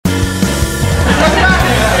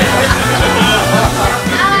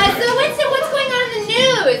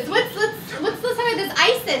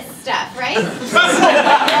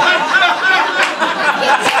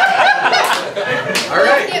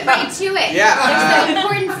There's some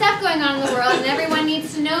important stuff going on in the world, and everyone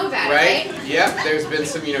needs to know about it, right? Yep. There's been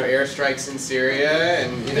some, airstrikes in Syria,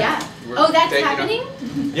 and yeah. Oh, that's happening?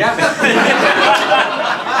 Yeah.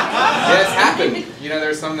 Yeah, it's happened.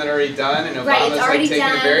 There's some that are already done, and Obama's taking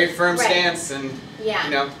a very firm stance, and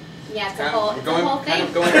yeah, it's a whole thing.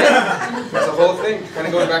 It's a whole thing. Kind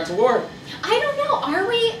of going back to war. I don't know. Are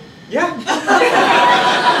we? Yeah.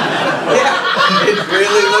 Yeah. It's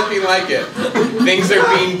really looking like it. Things are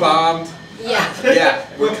being bombed. Yeah. Yeah.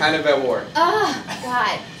 We're kind of at war. Oh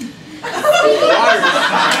God.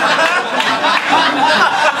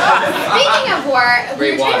 Speaking of war,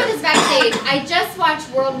 we were talking about this backstage. I just watched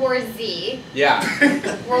World War Z. Yeah.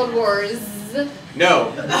 World Wars.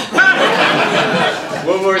 No.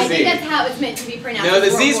 World War Z. I think that's how it's meant to be pronounced. No, the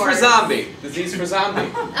Z's for zombie. The Z's for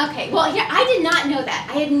zombie. Okay. Well, here I did not know that.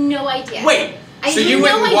 I had no idea. Wait. So you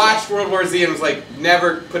went and watched World War Z and was like,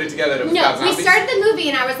 never put it together that it was about zombies? We started the movie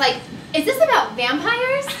and I was like, is this about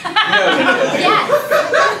vampires? No.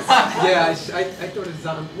 Yes. Yeah, I thought it was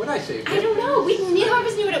zombie. What did I say? I don't know. Neither of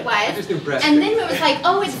us knew what it was. I just knew breast. And then it was like,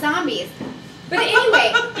 oh, it's zombies. But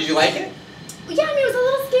anyway. Did you like it? Yeah, I mean, it was a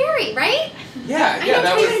little scary, right? Yeah,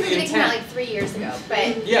 that was the intent. It came out like 3 years ago,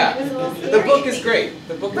 but yeah, it was a little scary. The book is great.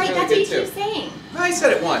 The book is really good too. Right, that's what you keep saying. Well, I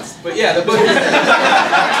said it once, but yeah, the book is I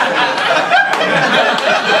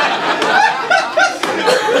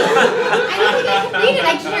don't think I can read it.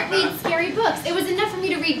 I can't read scary books. It was enough for me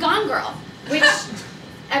to read Gone Girl, which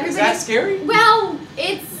everybody... Is that scary? Well,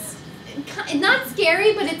 it's not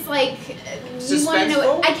scary, but it's like you want to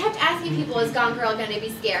know. I kept asking people, "Is Gone Girl going to be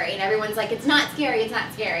scary?" And everyone's like, "It's not scary. It's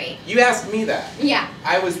not scary." You asked me that. Yeah.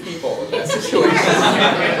 I was people in that situation.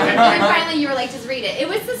 And finally, you were like, "Just read it." It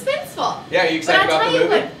was suspenseful. Yeah, are you excited about the movie?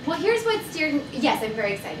 But I'll tell you what. Well, here's what steered me. Yes, I'm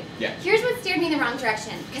very excited. Yeah. Here's what steered me in the wrong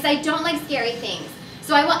direction because I don't like scary things.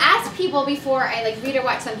 So I will ask people before I read or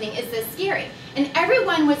watch something, "Is this scary?" And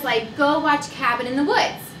everyone was like, "Go watch Cabin in the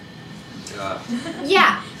Woods."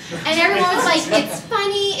 Yeah. And everyone was like, "It's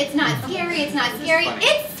funny, it's not scary, it's not scary."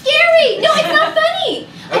 It's scary! No, it's not funny!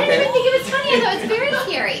 I didn't even think it was funny, I thought it was very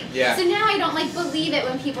scary. Yeah. So now I don't believe it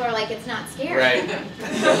when people are like, "It's not scary." Right.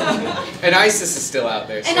 And ISIS is still out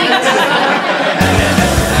there. So. And